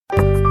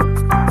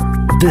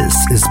This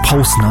is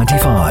Pulse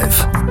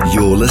 95.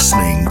 You're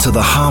listening to the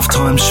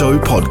Halftime Show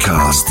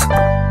podcast.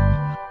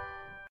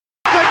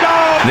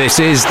 This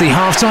is the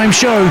Halftime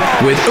Show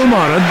with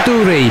Umar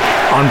Adouri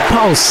on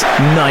Pulse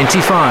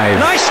 95.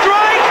 Nice strike!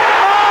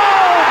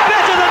 Oh,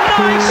 better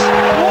than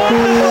nice!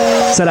 Wonderful!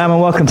 Salam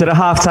and welcome to the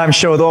Halftime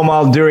Show with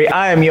Umar Adouri.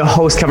 I am your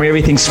host, covering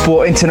everything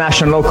sport,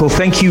 international, local.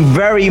 Thank you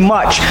very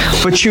much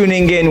for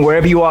tuning in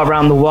wherever you are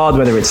around the world,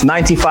 whether it's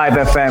 95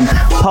 FM,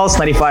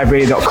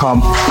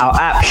 Pulse95Radio.com, our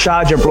app,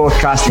 Sharjah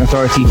Broadcasting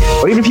Authority,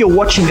 or even if you're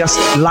watching us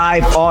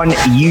live on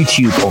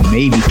YouTube, or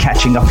maybe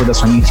catching up with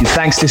us on YouTube.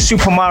 Thanks to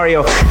Super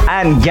Mario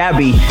and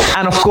Gabby,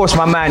 and of course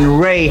my man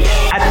Ray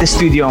at the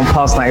studio on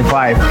Pulse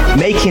 95,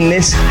 making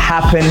this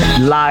happen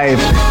live.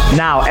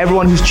 Now,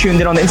 everyone who's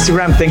tuned in on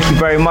Instagram, thank you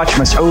very much.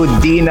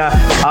 Masoud, Dina,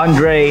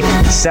 Andre,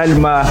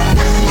 Selma,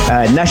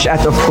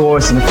 Nashat, of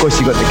course, and of course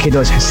you got the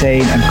kiddos,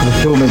 Hussein and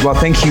Kulthum as well.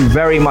 Thank you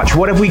very much.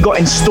 What have we got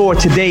in store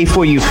today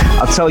for you?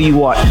 I'll tell you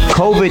what,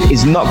 COVID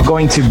is not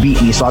going to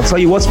beat me. So I'll tell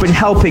you what's been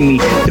helping me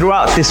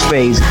throughout this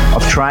phase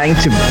of trying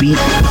to beat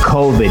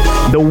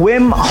COVID. The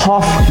Wim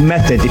Hof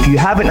method. If you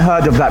haven't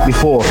heard of that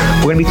before,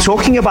 we're going to be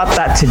talking about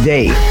that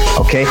today.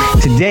 Okay,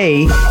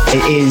 today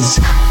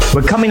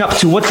we're coming up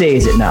to, what day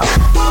is it now?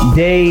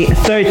 Day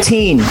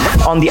 13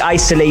 on the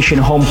isolation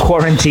home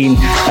quarantine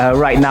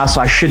right now,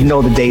 so I should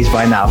know the days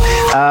by now.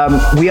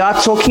 We are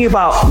talking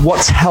about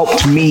what's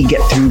helped me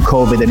get through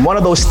COVID, and one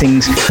of those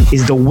things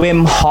is the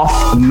Wim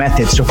Hof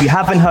method. So if you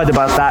haven't heard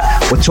about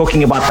that, we're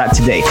talking about that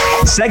today.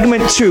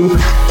 Segment 2,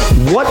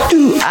 what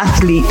do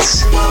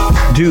athletes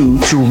do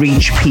to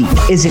reach peak?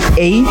 Is it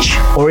age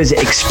or is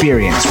it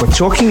experience? We're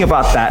talking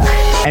about that,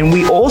 and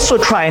we also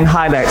try and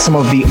highlight some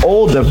of the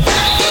older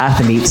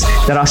athletes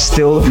that are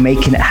still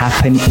making it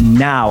happen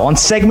now. On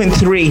segment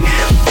 3,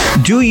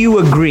 do you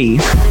agree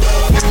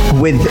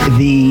with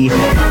the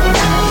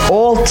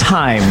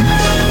all-time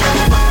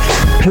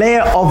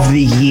Player of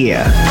the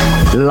Year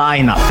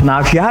lineup? Now,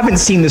 if you haven't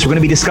seen this, we're going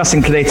to be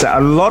discussing today. It's a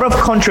lot of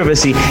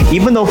controversy.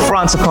 Even though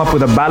France have come up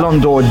with a Ballon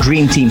d'Or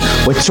dream team,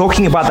 we're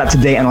talking about that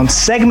today. And on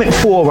segment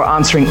 4, we're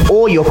answering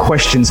all your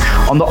questions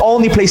on the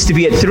only place to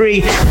be at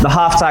 3, the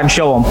Halftime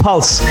Show on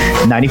Pulse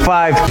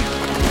 95.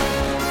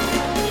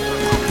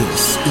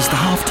 This is the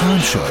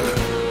Halftime Show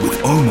with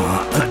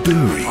Omar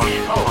Adouri.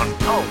 On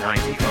Pulse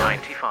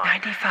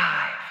 95.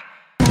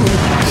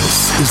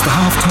 This is the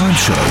Halftime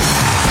Show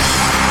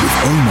with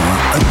Omar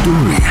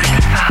Adouri.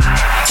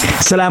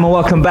 Salam and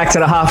welcome back to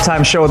the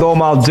Halftime Show with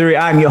Omar Adouri.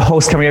 I'm your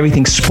host, covering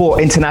everything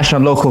sport,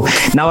 international, local.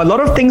 Now, a lot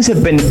of things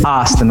have been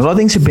asked and a lot of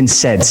things have been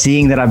said,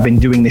 seeing that I've been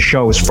doing the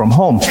shows from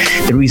home.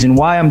 The reason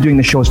why I'm doing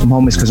the shows from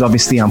home is because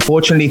obviously,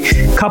 unfortunately,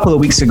 a couple of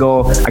weeks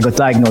ago, I got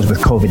diagnosed with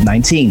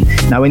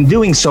COVID-19. Now, in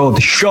doing so,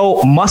 the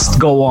show must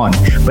go on.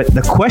 But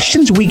the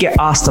questions we get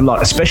asked a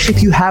lot, especially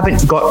if you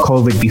haven't got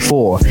COVID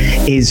before,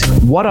 is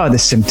what are the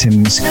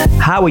symptoms?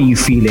 How are you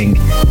feeling?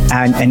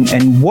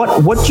 And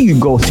what do you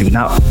go through?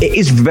 Now, it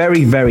is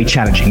very, very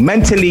challenging.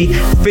 Mentally,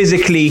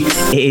 physically,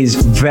 it is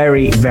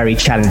very, very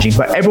challenging.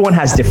 But everyone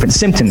has different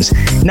symptoms.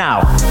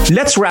 Now,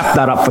 let's wrap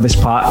that up for this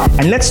part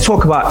and let's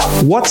talk about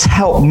what's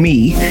helped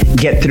me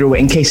get through it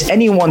in case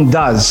anyone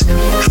does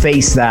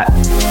face that,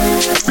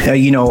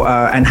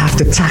 and have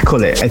to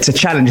tackle it. It's a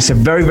challenge. It's a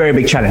very, very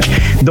big challenge.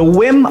 The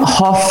Wim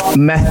Hof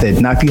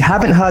method. Now, if you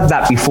haven't heard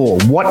that before,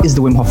 what is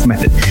the Wim Hof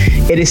method?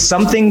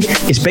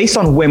 It's based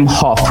on Wim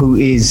Hof, who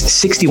is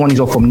 61 years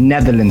old from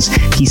Netherlands.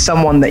 He's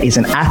someone that is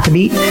an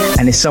athlete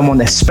and is someone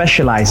that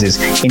specializes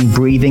in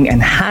breathing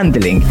and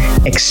handling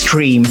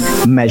extreme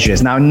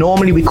measures. Now,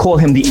 normally we call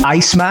him the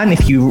Iceman.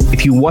 If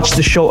you watched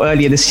the show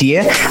earlier this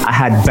year, I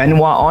had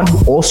Benoit on,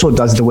 who also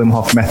does the Wim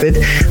Hof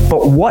method.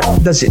 But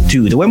what does it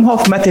do? The Wim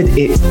Hof method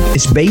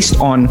is based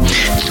on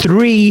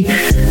 3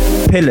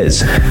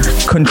 pillars: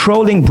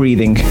 controlling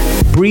breathing,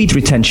 breathe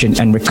retention,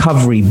 and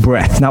recovery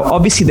breath. Now,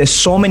 obviously, there's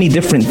so many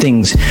different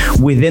things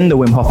within the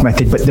Wim Hof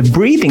method, but the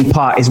breathing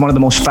part is one of the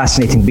most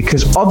fascinating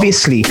because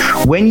obviously,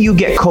 when you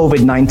get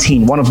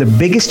COVID-19, one of the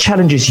biggest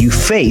challenges you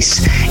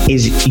face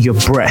is your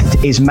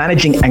breath, is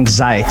managing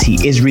anxiety,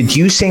 is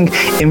reducing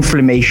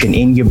inflammation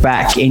in your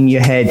back, in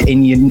your head,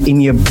 in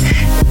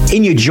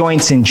your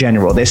joints in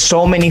general. There's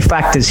so many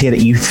factors here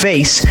that you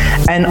face,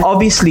 and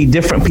obviously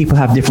different people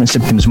have different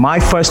symptoms. My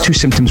first 2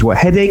 symptoms were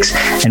headaches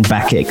and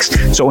backaches.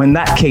 So in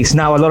that case,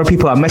 now a lot of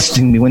people are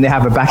messaging me when they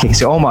have a backache,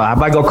 say, Omar,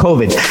 have I got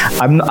COVID?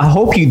 I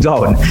hope you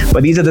don't,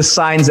 but these are the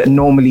signs that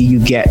normally you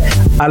get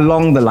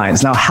along the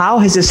lines. Now, how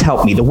has this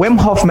helped me? The Wim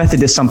Hof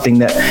method is something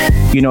that,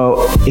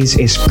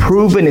 is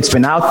proven. It's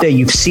been out there.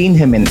 You've seen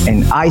him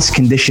in ice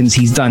conditions.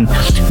 He's done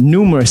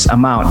numerous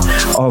amount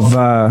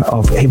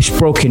of he's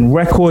broken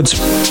records.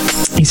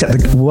 He set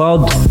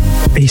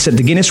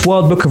the Guinness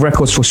World Book of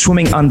Records for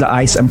swimming under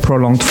ice and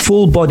prolonged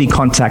full body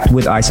contact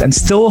with ice, and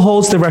still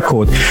holds the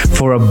record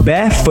for a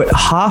barefoot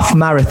half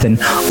marathon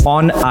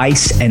on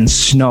ice and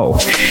snow.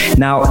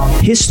 Now,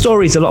 his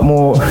story is a lot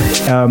more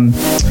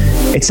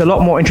it's a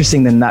lot more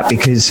interesting than that,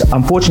 because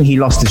unfortunately he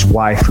lost his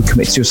wife who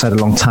committed suicide a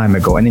long time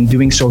ago. And in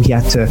doing so, he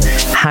had to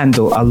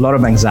handle a lot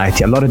of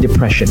anxiety, a lot of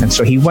depression. And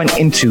so he went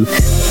into,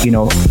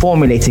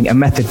 formulating a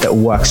method that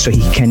works so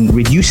he can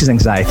reduce his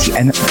anxiety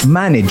and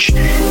manage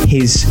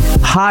his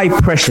high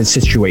pressure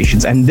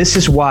situations. And this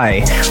is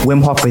why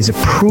Wim Hof is a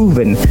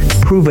proven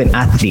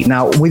athlete.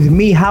 Now, with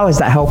me, how has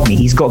that helped me?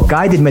 He's got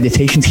guided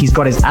meditations. He's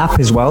got his app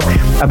as well.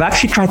 I've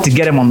actually tried to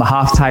get him on the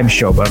halftime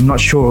show, but I'm not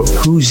sure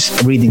who's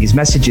reading his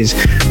messages.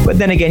 But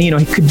then again, he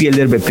could be a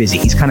little bit busy.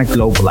 He's kind of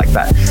global like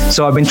that.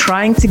 So I've been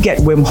trying to get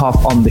Wim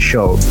Hof on the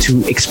show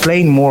to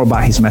explain more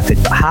about his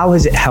method. But how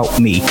has it helped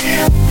me?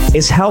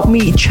 It's helped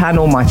me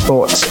channel my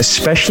thoughts,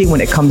 especially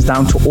when it comes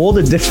down to all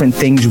the different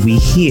things we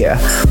hear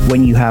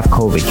when you have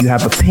COVID. You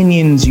have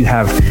opinions, you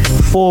have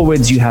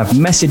forwards, you have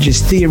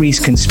messages, theories,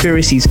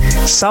 conspiracies.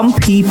 Some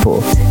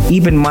people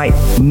even might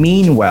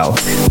mean well,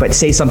 but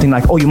say something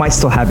like, oh, you might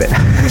still have it.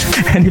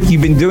 And if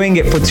you've been doing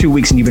it for 2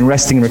 weeks and you've been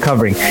resting and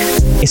recovering,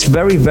 it's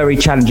very, very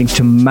challenging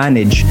to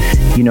manage,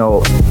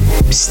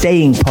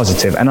 staying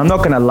positive. And I'm not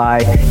going to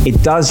lie,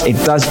 it does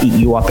eat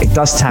you up. It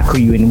does tackle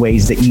you in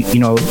ways that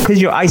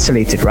because you're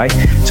isolated, right?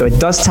 So it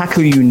does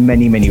tackle you in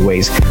many, many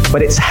ways.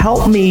 But it's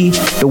helped me,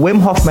 the Wim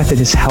Hof method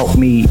has helped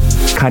me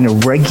kind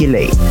of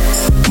regulate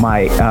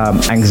my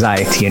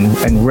anxiety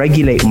and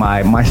regulate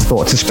my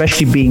thoughts,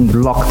 especially being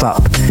locked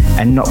up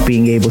and not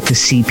being able to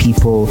see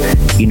people,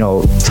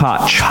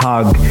 touch,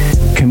 hug,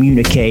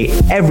 communicate,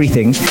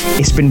 everything.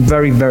 It's been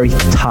very, very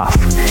tough.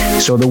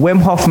 So the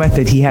Wim Hof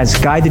method, he has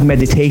guided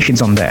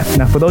meditations on there.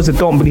 Now, for those that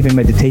don't believe in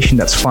meditation,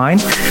 that's fine,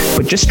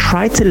 but just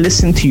try to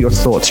listen to your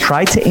thoughts.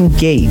 Try to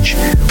engage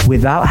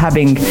without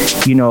having,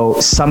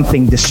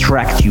 something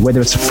distract you,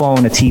 whether it's a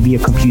phone, a TV,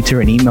 a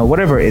computer, an email,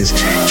 whatever it is.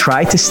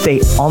 Try to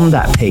stay on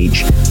that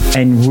page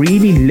and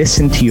really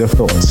listen to your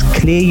thoughts.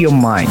 Clear your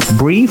mind.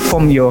 Breathe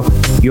from your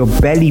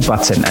belly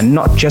button and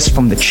not just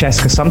from the chest,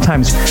 because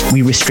sometimes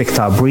we restrict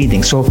our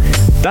breathing. So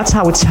that's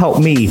how it's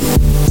helped me,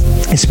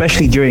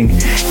 especially during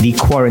the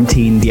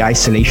quarantine, the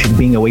isolation,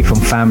 being away from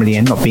family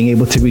and not being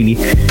able to really,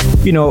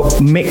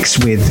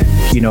 mix with,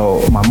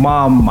 my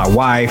mom, my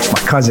wife, my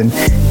cousin,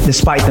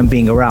 despite them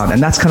being around.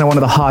 And that's kind of one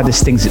of the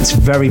hardest things. It's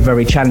very,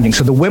 very challenging.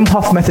 So the Wim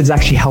Hof methods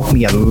actually helped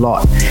me a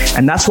lot.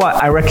 And that's why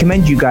I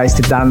recommend you guys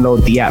to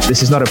download the app.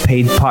 This is not a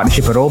paid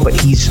partnership at all, but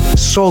he's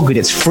so good.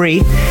 It's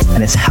free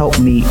and it's helped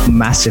me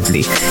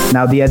massively.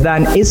 Now, the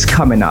Adhan is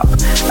coming up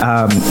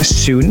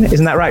soon.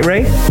 Isn't that right,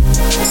 Ray?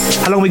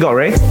 How long we got,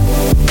 Ray?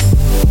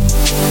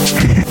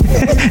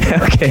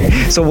 Okay,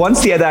 so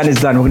once the Adhan is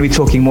done, we're going to be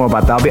talking more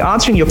about that. I'll be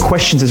answering your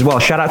questions as well.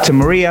 Shout out to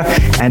Maria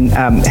and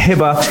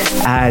Hiba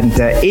and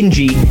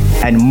Inji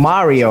and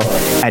Mario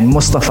and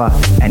Mustafa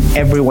and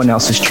everyone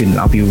else who's tuning in.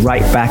 I'll be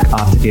right back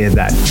after the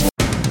Adhan.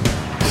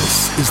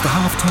 This is the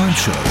Halftime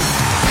Show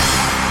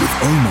with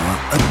Omar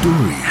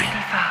Adouri.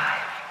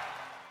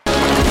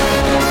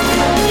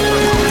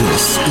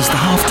 This is the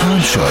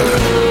Halftime Show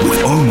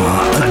with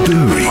Omar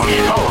Adouri.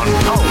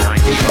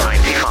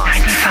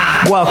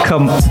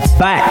 Welcome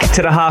back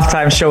to the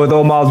Halftime Show with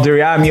Omar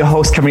Adouri. I'm your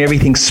host, covering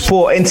everything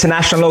sport,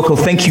 international, local.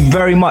 Thank you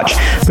very much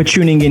for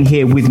tuning in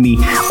here with me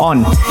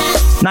on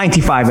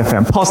 95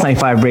 FM, Pulse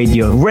 95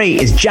 Radio. Ray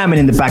is jamming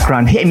in the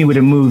background, hitting me with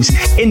the moves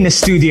in the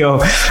studio.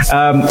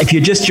 If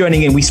you're just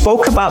joining in, we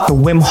spoke about the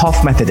Wim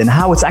Hof method and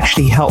how it's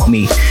actually helped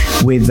me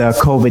with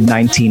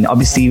COVID-19.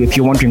 Obviously, if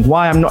you're wondering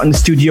why I'm not in the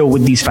studio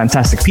with these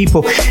fantastic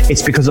people,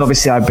 it's because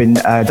obviously I've been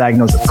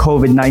diagnosed with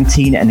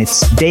COVID-19 and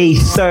it's day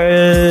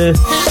 13.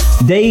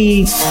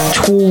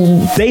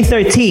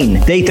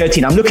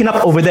 I'm looking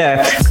up over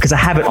there because I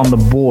have it on the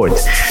board.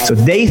 So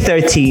day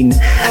 13,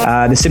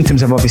 the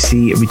symptoms have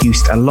obviously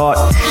reduced a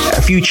lot.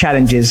 A few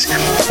challenges.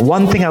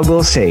 One thing I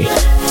will say,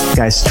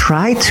 guys,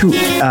 try to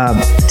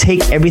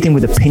take everything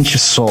with a pinch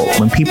of salt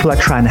when people are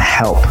trying to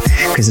help,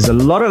 because there's a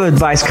lot of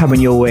advice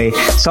coming your way.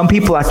 Some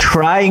people are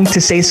trying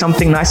to say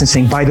something nice and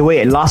saying, by the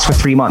way, it lasts for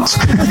 3 months.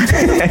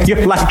 And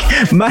you're like,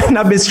 man,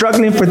 I've been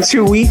struggling for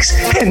 2 weeks.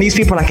 And these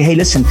people are like, hey,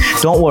 listen,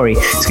 don't worry,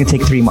 it's going to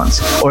take 3 months,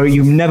 or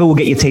you never will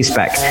get your taste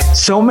back.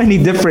 So many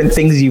different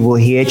things you will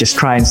hear. Just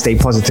try and stay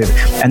positive.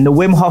 And the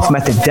Wim Hof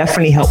method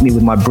definitely helped me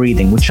with my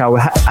breathing, which I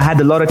had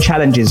a lot of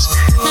challenges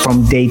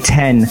from day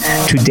 10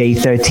 to day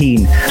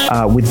 13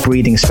 with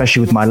breathing, especially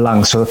with my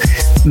lungs. So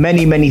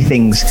many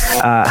things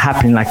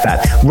happening like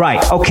that.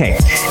 Right, okay.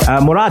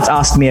 Murad's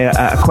asked me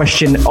a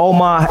question.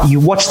 Omar, you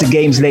watched the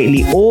games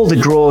lately, all the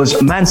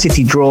draws, Man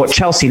City draw,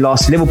 Chelsea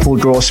lost, Liverpool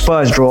draw,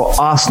 Spurs draw,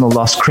 Arsenal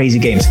lost, crazy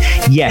games.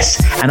 Yes,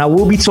 and I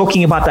will be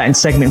talking about that in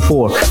segment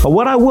 4. But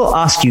what I will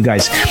ask you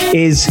guys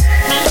is,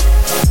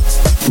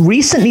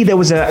 recently there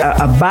was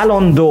a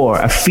Ballon d'Or,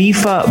 a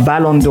FIFA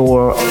Ballon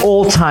d'Or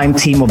all-time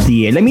team of the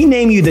year. Let me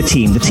name you the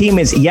team. The team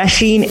is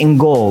Yashin in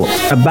goal,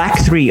 a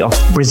back three of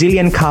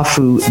Brazilian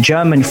Cafu,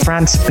 German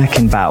Franz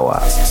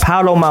Beckenbauer,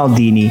 Paolo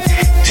Maldini,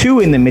 two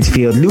in the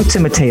midfield, Lothar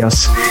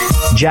Matthäus,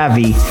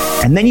 Xavi,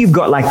 and then you've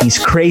got like these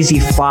crazy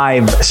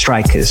five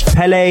strikers: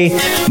 Pele,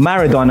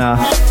 Maradona,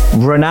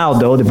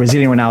 Ronaldo, the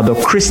Brazilian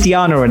Ronaldo,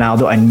 Cristiano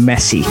Ronaldo, and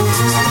Messi.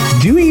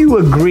 Do you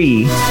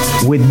agree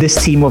with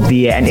this team of the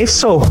year? And if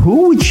so,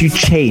 who would you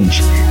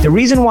change? The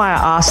reason why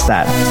I asked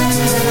that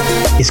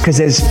is because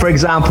there's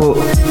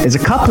a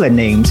couple of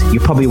names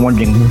you're probably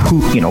wondering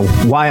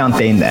why aren't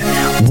they in there?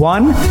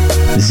 One,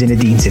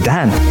 Zinedine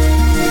Zidane.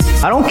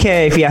 I don't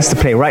care if he has to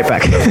play right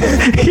back.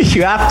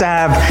 You have to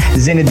have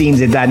Zinedine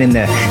Zidane in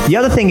there. The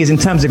other thing is in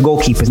terms of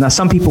goalkeepers. Now,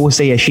 some people will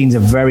say Yashin's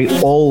a very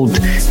old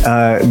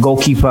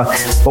goalkeeper,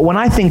 but when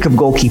I think of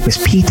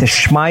goalkeepers, Peter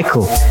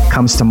Schmeichel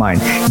comes to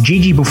mind.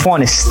 Gigi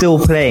Buffon is still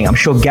playing. I'm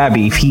sure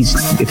Gabby, if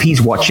he's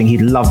watching,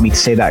 he'd love me to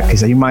say that because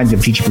he reminds me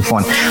of Gigi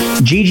Buffon.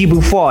 Gigi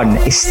Buffon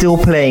is still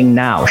playing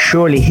now.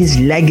 Surely his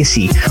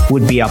legacy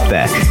would be up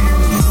there.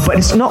 But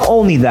it's not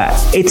only that,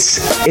 it's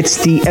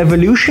the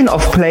evolution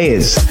of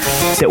players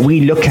that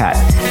we look at.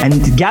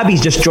 And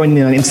Gabby's just joined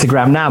me on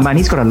Instagram now, man.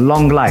 He's got a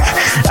long life.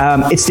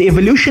 It's the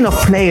evolution of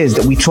players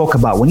that we talk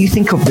about. When you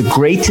think of the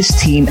greatest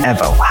team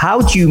ever, how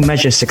do you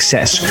measure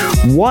success?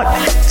 What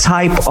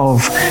type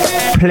of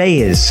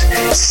players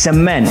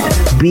cement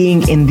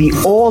being in the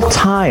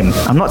all-time?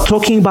 I'm not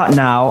talking about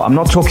now. I'm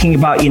not talking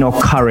about,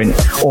 current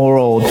or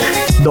old.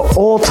 The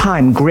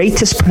all-time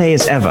greatest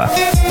players ever.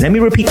 Let me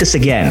repeat this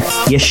again.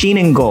 Yashin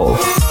in goal.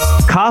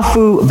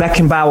 Cafu,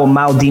 Beckenbauer,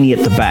 Maldini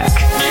at the back.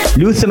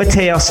 Lothar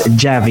Matthäus,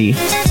 Xavi.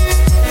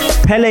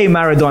 Pele,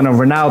 Maradona,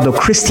 Ronaldo,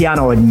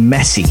 Cristiano, and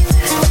Messi.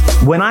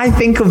 When I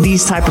think of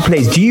these type of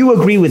players, do you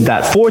agree with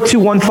that?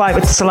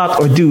 4215 Etisalat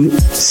or do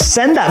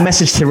send that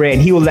message to Ray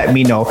and he will let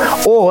me know.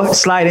 Or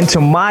slide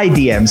into my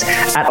DMs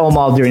at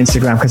Omar Duri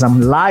Instagram because I'm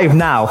live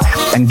now.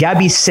 And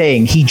Gabby's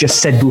saying he just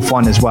said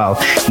Buffon as well.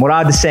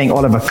 Murad is saying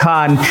Oliver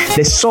Kahn.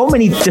 There's so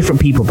many different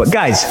people. But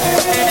guys,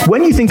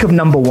 when you think of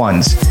number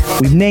ones,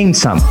 we've named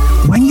some.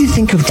 When you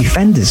think of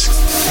defenders,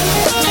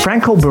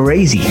 Franco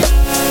Baresi,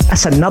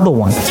 that's another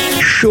one.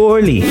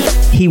 Surely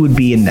he would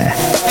be in there.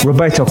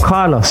 Roberto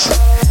Carlos,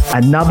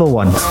 another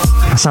one.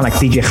 I sound like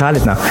DJ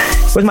Khaled now.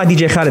 Where's my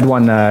DJ Khaled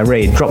one,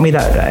 Ray? Drop me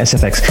that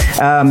SFX.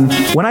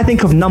 When I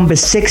think of number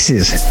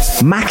sixes,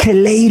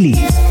 Makelele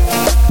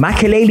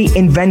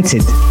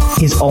invented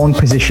his own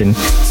position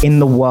in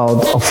the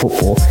world of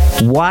football.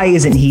 Why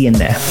isn't he in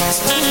there?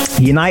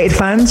 United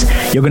fans,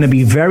 you're going to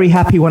be very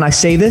happy when I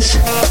say this.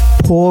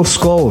 Paul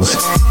Scholes.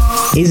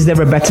 Is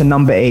there a better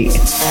number 8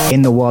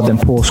 in the world than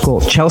Paul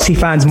Scholes? Chelsea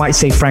fans might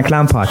say Frank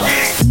Lampard.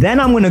 Then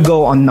I'm going to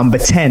go on number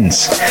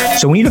 10s.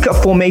 So when you look at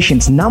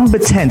formations, number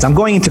 10s, I'm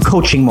going into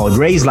coaching mode.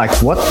 Ray's like,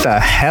 what the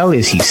hell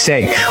is he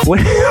saying?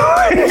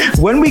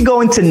 When we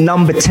go into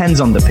number 10s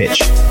on the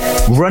pitch,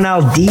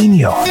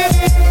 Ronaldinho,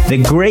 the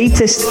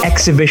greatest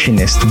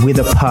exhibitionist with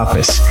a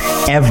purpose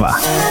ever.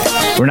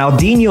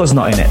 Ronaldinho's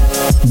not in it.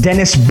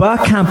 Dennis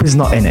Bergkamp is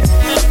not in it.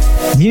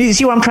 You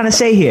see what I'm trying to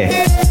say here?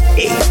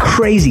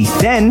 Crazy.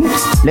 Then,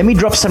 let me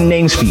drop some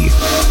names for you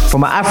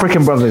from our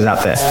African brothers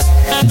out there.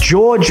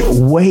 George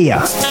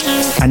Weah,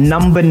 a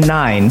number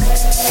 9,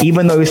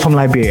 even though he's from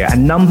Liberia, a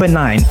number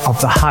 9 of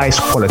the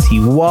highest quality,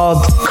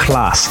 world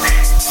class.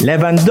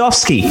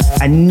 Lewandowski,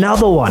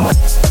 another one.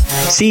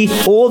 See,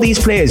 all these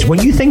players,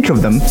 when you think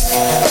of them,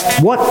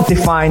 what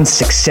defines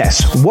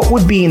success? What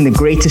would be in the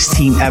greatest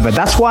team ever?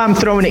 That's why I'm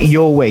throwing it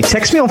your way.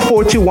 Text me on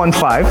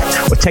 4215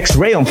 or text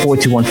Ray on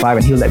 4215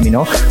 and he'll let me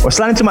know. Or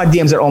slide into my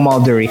DMs at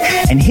Omar Duri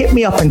and hit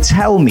me up and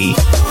tell me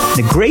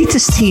the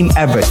greatest team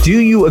ever. Do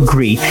you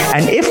agree?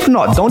 And if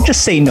not, don't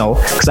just say no,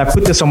 because I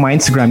put this on my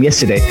Instagram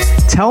yesterday.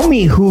 Tell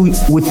me who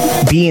would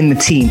be in the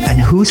team and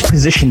whose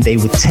position they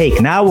would take.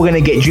 Now we're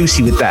going to get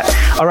juicy with that.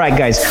 All right,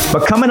 guys.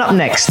 But coming up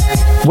next,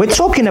 we're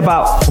talking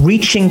about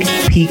reaching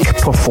peak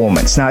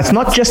performance. Now, it's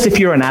not just if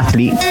you're an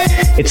athlete.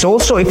 It's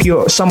also if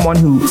you're someone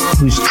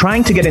who's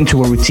trying to get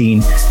into a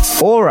routine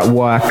or at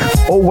work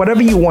or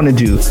whatever you want to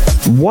do.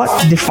 What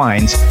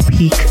defines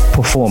peak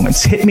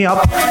performance? Hit me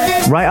up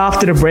right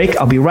after the break.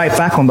 I'll be right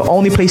back on the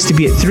only place to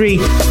be at 3,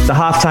 the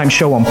Halftime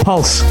Show on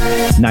Pulse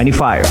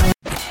 95.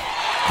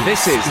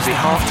 This is the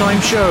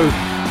Halftime Show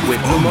with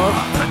Umar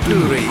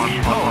Duri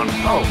on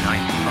Pulse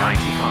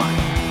 95.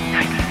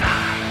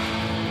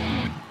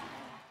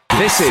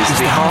 This is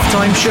the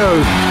Halftime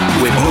Show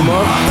with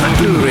Umar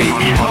Duri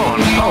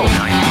on Pulse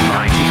 95.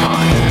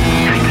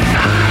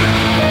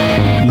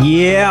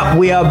 Yeah,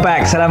 we are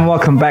back. Salam,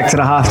 welcome back to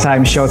the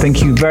Halftime Show.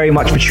 Thank you very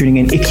much for tuning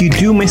in. If you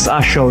do miss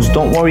our shows,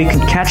 don't worry, you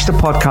can catch the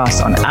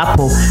podcast on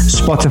Apple,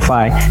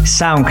 Spotify,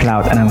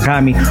 SoundCloud, and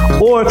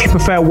Anghami. Or if you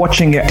prefer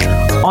watching it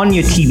on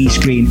your TV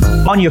screen,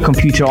 on your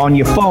computer, on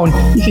your phone,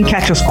 you can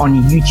catch us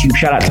on YouTube.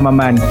 Shout out to my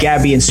man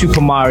Gabby and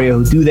Super Mario,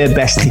 who do their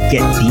best to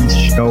get these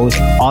shows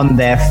on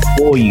there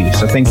for you.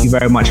 So thank you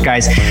very much,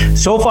 guys.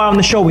 So far on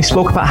the show, we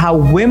spoke about how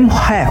Wim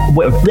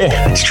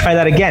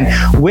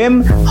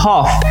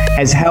Hof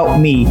has helped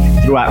me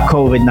throughout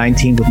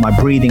COVID-19 with my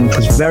breathing, which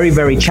was very,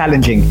 very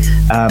challenging.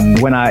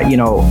 When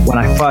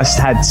I first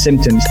had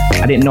symptoms,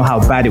 I didn't know how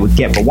bad it would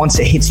get, but once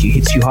it hits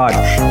you hard.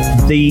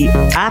 The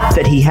app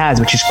that he has,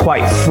 which is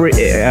quite free,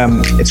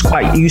 it's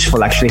quite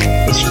useful actually.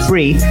 It's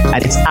free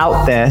and it's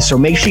out there, so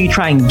make sure you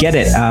try and get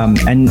it,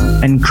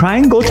 and try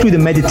and go through the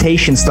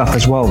meditation stuff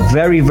as well.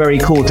 Very, very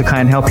cool to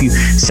kind of help you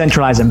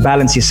centralize and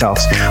balance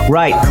yourselves.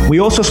 Right. We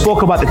also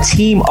spoke about the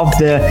team of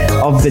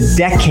the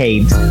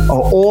decade,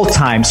 or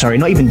all-time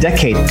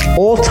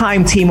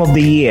team of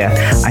the year.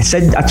 I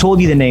told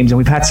you the names, and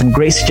we've had some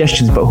great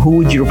suggestions, but who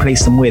would you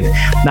replace them with?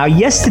 Now,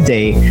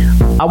 yesterday,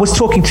 I was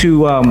talking to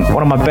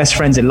one of my best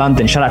friends in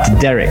London. Shout out to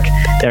Derek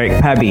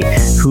Pabby,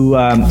 who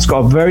has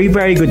got a very,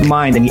 very good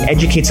mind, and he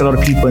educates a lot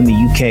of people in the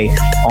UK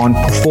on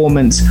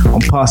performance,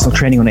 on personal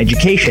training, on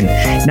education.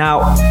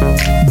 Now,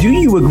 do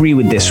you agree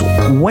with this?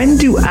 When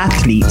do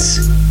athletes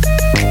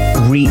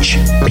reach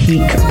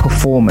peak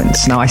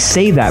performance? Now, I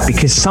say that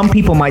because some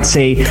people might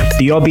say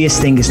the obvious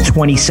thing is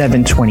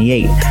 27,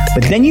 28,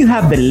 but then you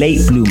have the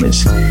late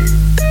bloomers.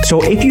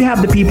 So if you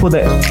have the people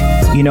that,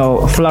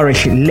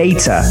 flourish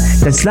later,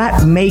 does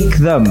that make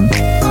them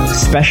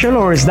special,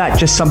 or is that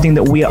just something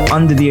that we are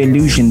under the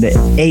illusion that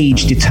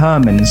age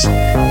determines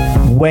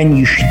when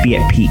you should be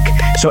at peak?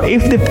 So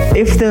if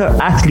the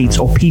athletes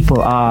or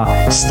people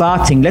are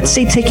starting, let's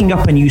say taking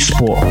up a new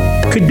sport,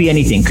 could be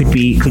anything, could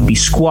be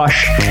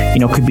squash,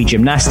 could be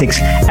gymnastics,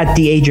 at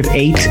the age of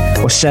 8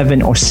 or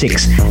 7 or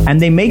 6, and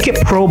they make it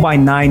pro by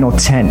 9 or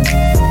 10.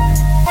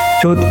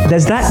 So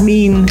does that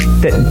mean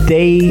that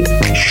they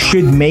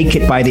should make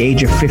it by the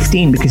age of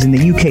 15? Because in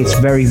the UK, it's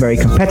very, very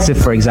competitive,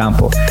 for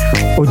example.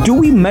 Or do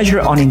we measure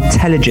it on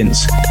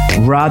intelligence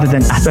rather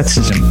than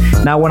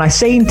athleticism? Now, when I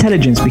say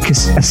intelligence,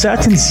 because a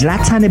certain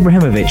Zlatan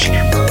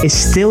Ibrahimovic is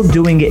still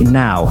doing it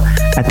now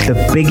at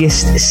the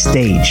biggest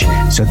stage.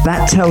 So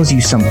that tells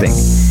you something.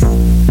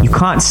 You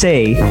can't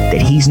say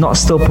that he's not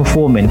still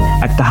performing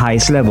at the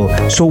highest level.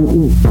 So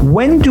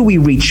when do we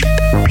reach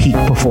peak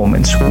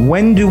performance?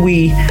 When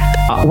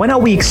are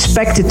we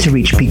expected to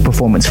reach peak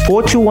performance?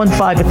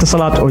 4215 at the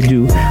Salat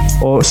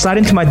or slide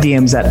into my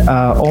DMs at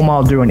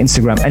Omar Dur on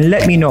Instagram and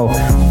let me know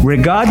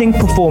regarding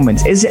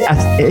performance. Is it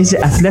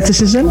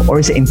athleticism or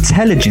is it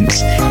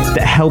intelligence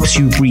that helps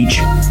you reach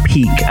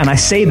peak? And I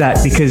say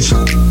that because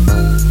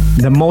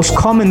the most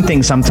common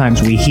thing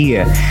sometimes we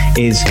hear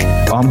is,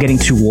 "Oh, I'm getting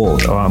too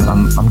old," or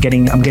 "I'm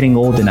getting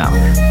older now."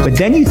 But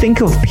then you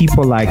think of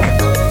people like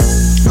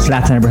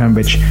Zlatan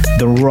Ibrahimovic,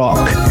 The Rock,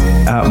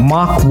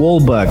 Mark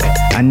Wahlberg,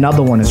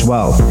 another one as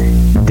well.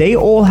 They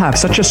all have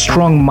such a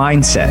strong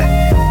mindset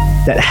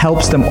that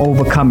helps them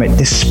overcome it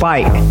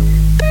despite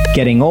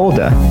getting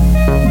older.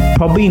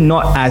 Probably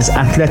not as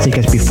athletic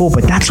as before,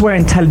 but that's where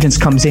intelligence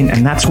comes in,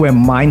 and that's where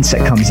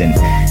mindset comes in.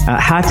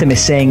 Hatem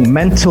is saying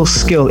mental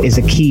skill is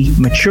a key,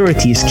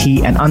 maturity is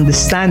key, and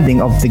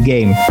understanding of the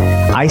game.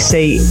 I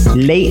say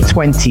late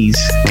 20s,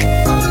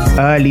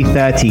 early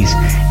 30s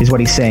is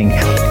what he's saying.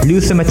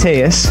 Luther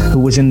Matthäus, who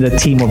was in the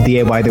team of the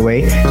year, by the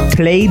way,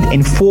 played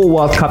in 4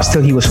 World Cups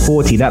till he was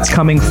 40. That's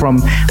coming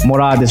from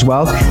Murad as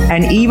well.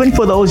 And even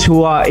for those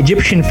who are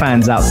Egyptian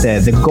fans out there,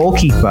 the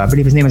goalkeeper, I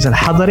believe his name is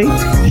Al-Hadari,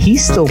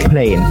 he's still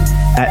playing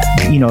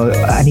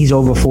and he's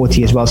over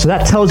 40 as well. So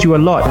that tells you a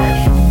lot.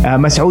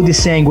 Masoud is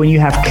saying when you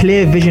have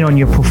clear vision on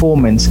your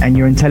performance and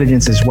your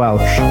intelligence as well.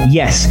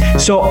 Yes.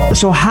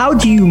 So how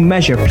do you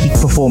measure peak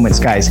performance,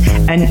 guys?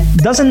 And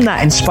doesn't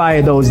that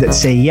inspire those that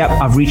say, yep,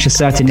 I've reached a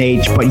certain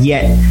age, but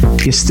yet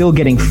you're still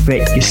getting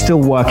fit, you're still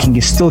working,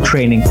 you're still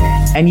training,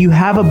 and you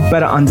have a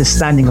better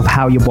understanding of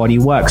how your body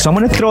works? So I'm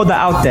going to throw that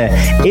out there.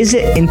 Is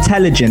it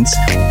intelligence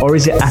or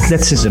is it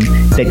athleticism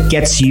that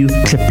gets you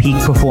to peak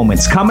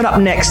performance? Coming up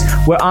next,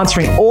 we're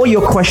answering all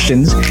your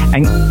questions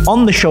and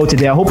on the show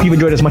today. I hope you've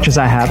enjoyed as much as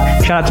I have.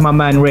 Shout out to my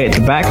man Ray at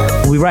the back.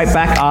 We'll be right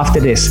back after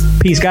this.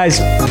 Peace, guys.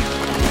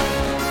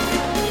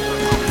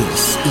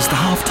 This is the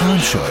Halftime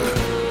Show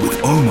with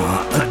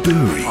Omar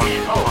Adouri.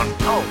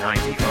 Oh,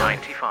 95.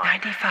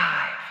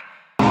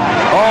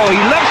 Oh, he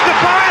loves the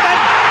fire then.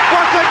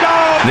 What a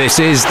goal! This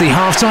is the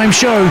Halftime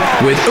Show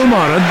with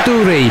Omar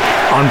Adouri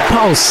on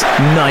Pulse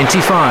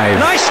 95.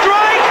 Nice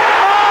strike!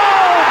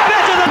 Oh,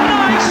 better than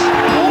nice!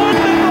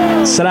 Wonderful!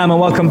 Salam and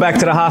welcome back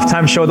to the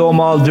Halftime Show with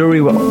Omar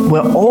Duri.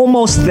 We're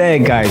almost there,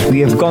 guys. We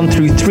have gone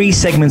through 3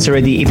 segments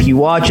already. If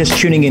you are just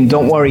tuning in,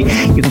 don't worry.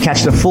 You can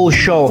catch the full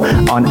show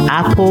on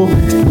Apple,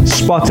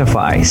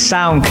 Spotify,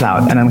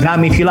 SoundCloud, and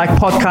Anghami if you like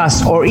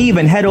podcasts, or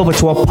even head over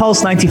to our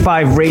Pulse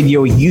 95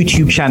 Radio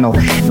YouTube channel.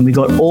 And we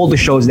got all the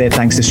shows there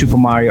thanks to Super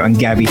Mario and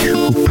Gabby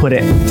who put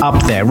it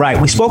up there.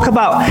 Right, we spoke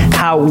about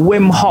how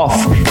Wim Hof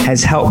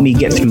has helped me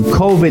get through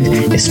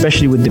COVID,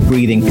 especially with the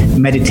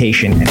breathing,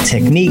 meditation, and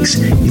techniques.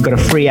 You've got a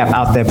free app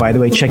out there, by the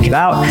way, check it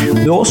out.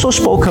 We also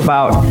spoke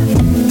about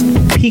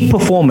peak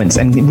performance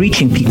and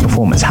reaching peak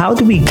performance. How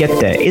do we get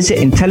there? Is it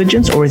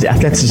intelligence or is it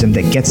athleticism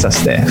that gets us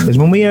there? Because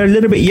when we are a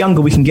little bit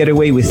younger, we can get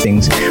away with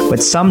things,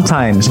 but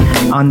sometimes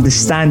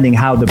understanding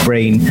how the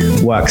brain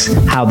works,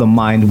 how the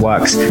mind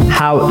works,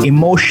 how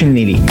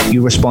emotionally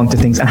you respond to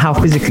things, and how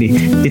physically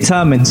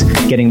determines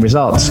getting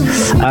results.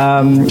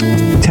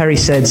 Terry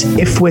says,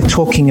 if we're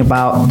talking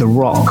about The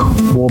Rock,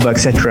 Wahlberg,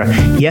 etc.,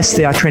 yes,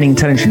 they are training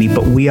intelligently,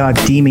 but we are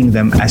deeming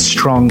them as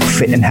strong,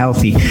 fit, and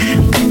healthy.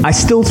 I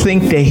still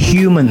think they're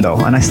human,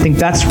 though. And I think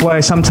that's why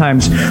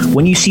sometimes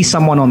when you see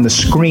someone on the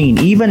screen,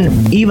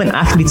 even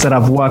athletes that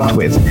I've worked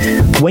with,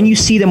 when you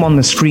see them on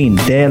the screen,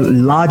 they're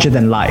larger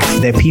than life.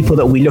 They're people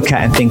that we look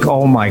at and think,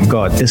 oh my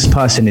God, this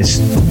person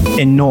is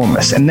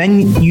enormous. And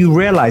then you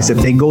realize that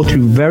they go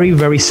through very,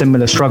 very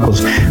similar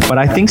struggles. But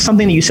I think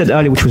something that you said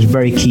earlier, which was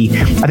very key,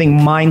 I think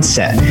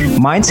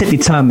mindset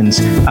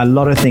determines a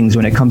lot of things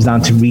when it comes down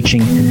to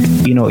reaching,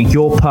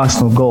 your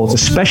personal goals,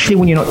 especially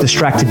when you're not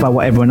distracted by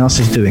what everyone else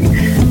is doing.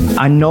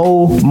 I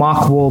know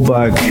Mark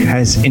Wahlberg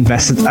has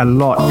invested a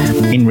lot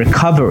in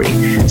recovery.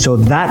 So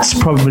that's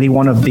probably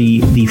one of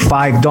the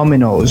 5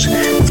 dominoes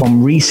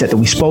from Reset that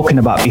we've spoken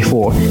about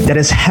before that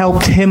has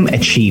helped him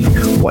achieve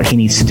what he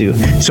needs to do.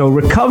 So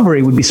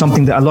recovery would be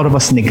something that a lot of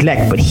us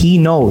neglect, but he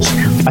knows.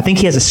 I think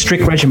he has a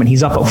strict regimen.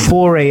 He's up at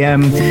 4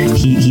 a.m.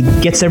 He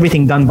gets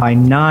everything done by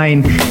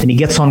 9, and he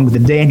gets on with the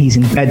day, and he's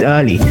in bed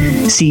early.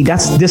 See,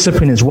 that's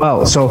discipline as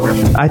well. So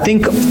I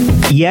think,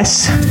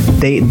 yes,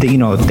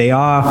 they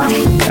are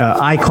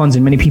icons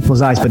in many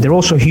people's eyes, but they're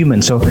also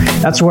human. So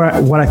that's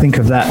what I think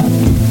of that.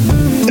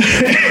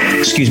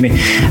 Excuse me.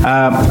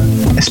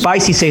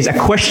 Spicy says, a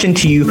question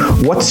to you.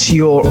 What's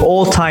your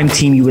all-time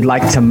team you would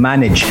like to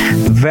manage?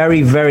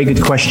 Very, very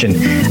good question.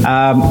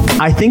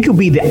 I think it would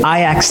be the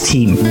Ajax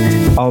team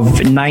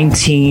of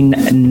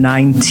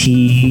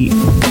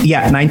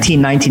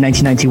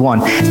 1991.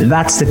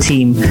 That's the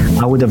team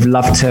I would have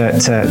loved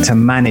to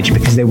manage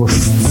because they were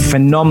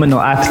phenomenal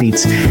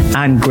athletes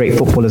and great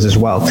footballers as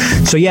well.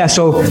 So yeah,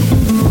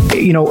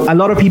 a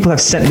lot of people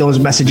have sent those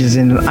messages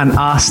in and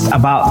asked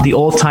about the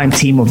all-time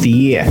team of the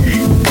year.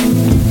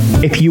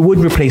 If you would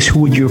replace, who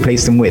would you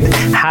replace them with?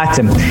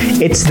 Hatem.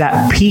 It's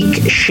that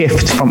peak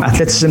shift from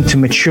athleticism to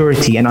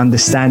maturity and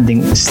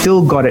understanding.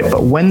 Still got it,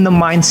 but when the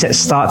mindset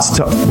starts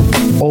to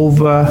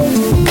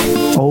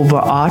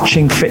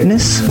overachieving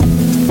fitness,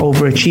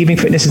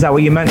 is that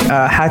what you meant,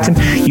 Hatem?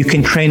 You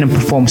can train and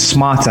perform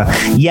smarter.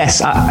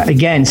 Yes,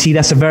 again, see,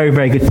 that's a very,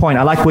 very good point.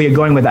 I like where you're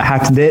going with that,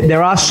 Hatem.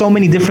 There are so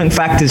many different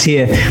factors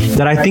here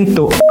that I think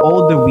the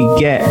older we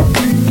get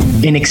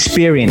in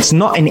experience,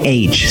 not in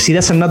age. See,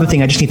 that's another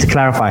thing I just need to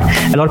clarify.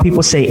 A lot of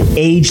people say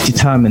age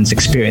determines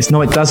experience.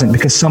 No, it doesn't,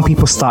 because some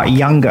people start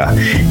younger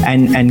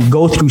and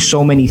go through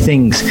so many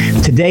things.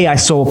 Today, I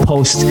saw a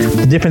post,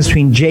 the difference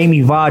between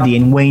Jamie Vardy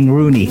and Wayne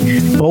Rooney,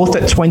 both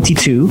at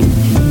 22.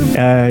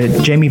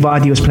 Jamie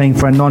Vardy was playing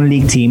for a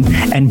non-league team,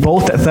 and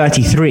both at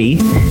 33,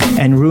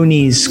 and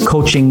Rooney's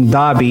coaching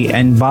Derby,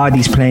 and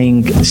Vardy's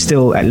playing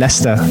still at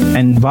Leicester,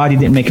 and Vardy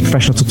didn't make it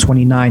professional till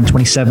 29,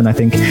 27, I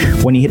think,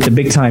 when he hit the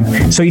big time.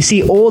 So you see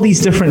all these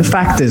different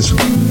factors,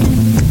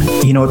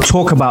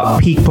 talk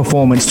about peak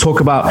performance,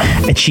 talk about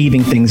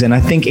achieving things. And I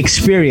think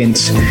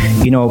experience,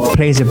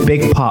 plays a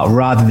big part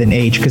rather than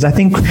age. Because I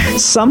think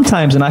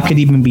sometimes, and I could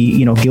even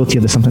be, guilty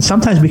of this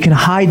sometimes we can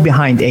hide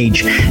behind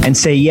age and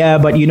say, yeah,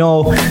 but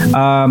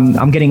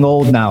I'm getting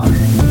old now.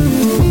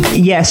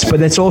 Yes,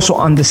 but it's also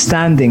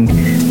understanding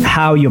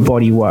how your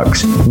body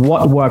works,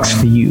 what works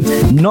for you,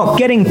 not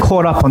getting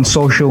caught up on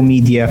social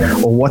media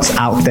or what's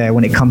out there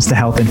when it comes to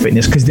health and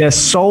fitness, because there's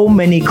so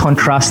many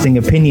contrasting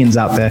opinions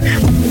out there.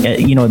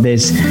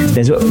 There's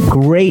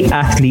great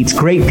athletes,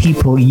 great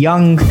people,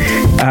 young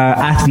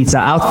athletes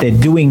are out there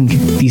doing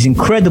these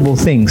incredible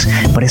things,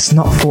 but it's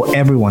not for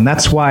everyone.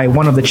 That's why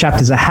one of the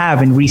chapters I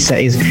have in Reset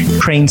is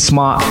train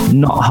smart,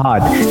 not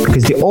hard,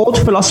 because the old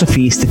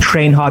philosophy is to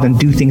train hard and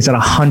do things at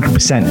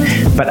 100%.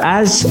 But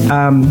as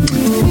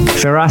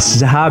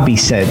Firas Zahabi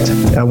said,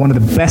 one of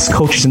the best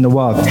coaches in the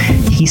world,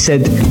 he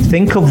said,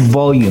 think of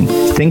volume,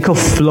 think of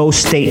flow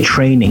state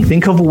training,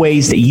 think of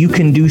ways that you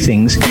can do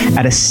things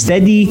at a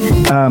steady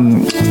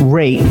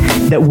rate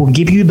that will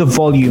give you the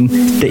volume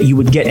that you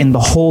would get in the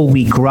whole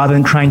week, rather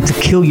than trying to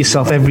kill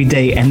yourself every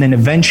day and then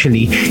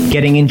eventually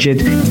getting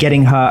injured,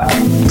 getting hurt,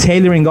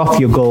 tailoring off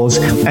your goals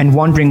and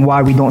wondering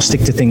why we don't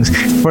stick to things.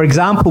 For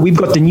example, we've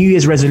got the New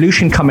Year's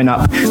resolution coming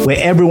up where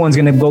everyone's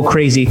going to go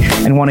crazy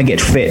and want to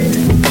get fit.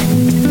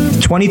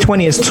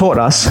 2020 has taught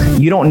us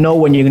you don't know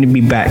when you're going to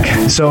be back.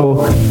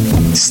 So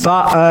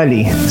start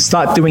early,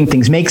 start doing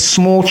things, make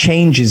small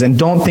changes, and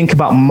don't think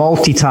about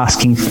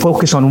multitasking.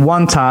 Focus on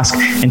one task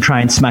and try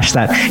and smash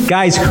that.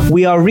 Guys,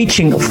 we are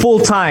reaching full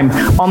time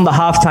on the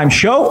Halftime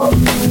Show.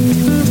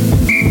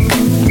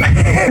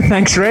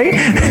 Thanks, Ray.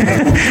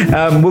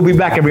 We'll be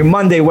back every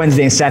Monday,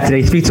 Wednesday, and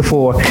Saturday, 3 to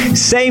 4.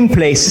 Same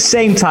place,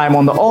 same time,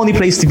 on the only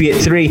place to be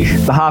at 3,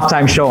 the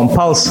Halftime Show on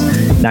Pulse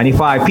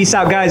 95. Peace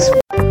out, guys.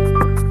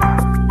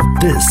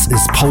 This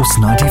is Pulse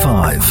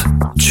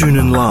 95. Tune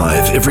in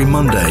live every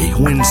Monday,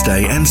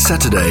 Wednesday, and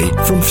Saturday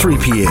from 3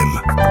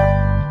 p.m.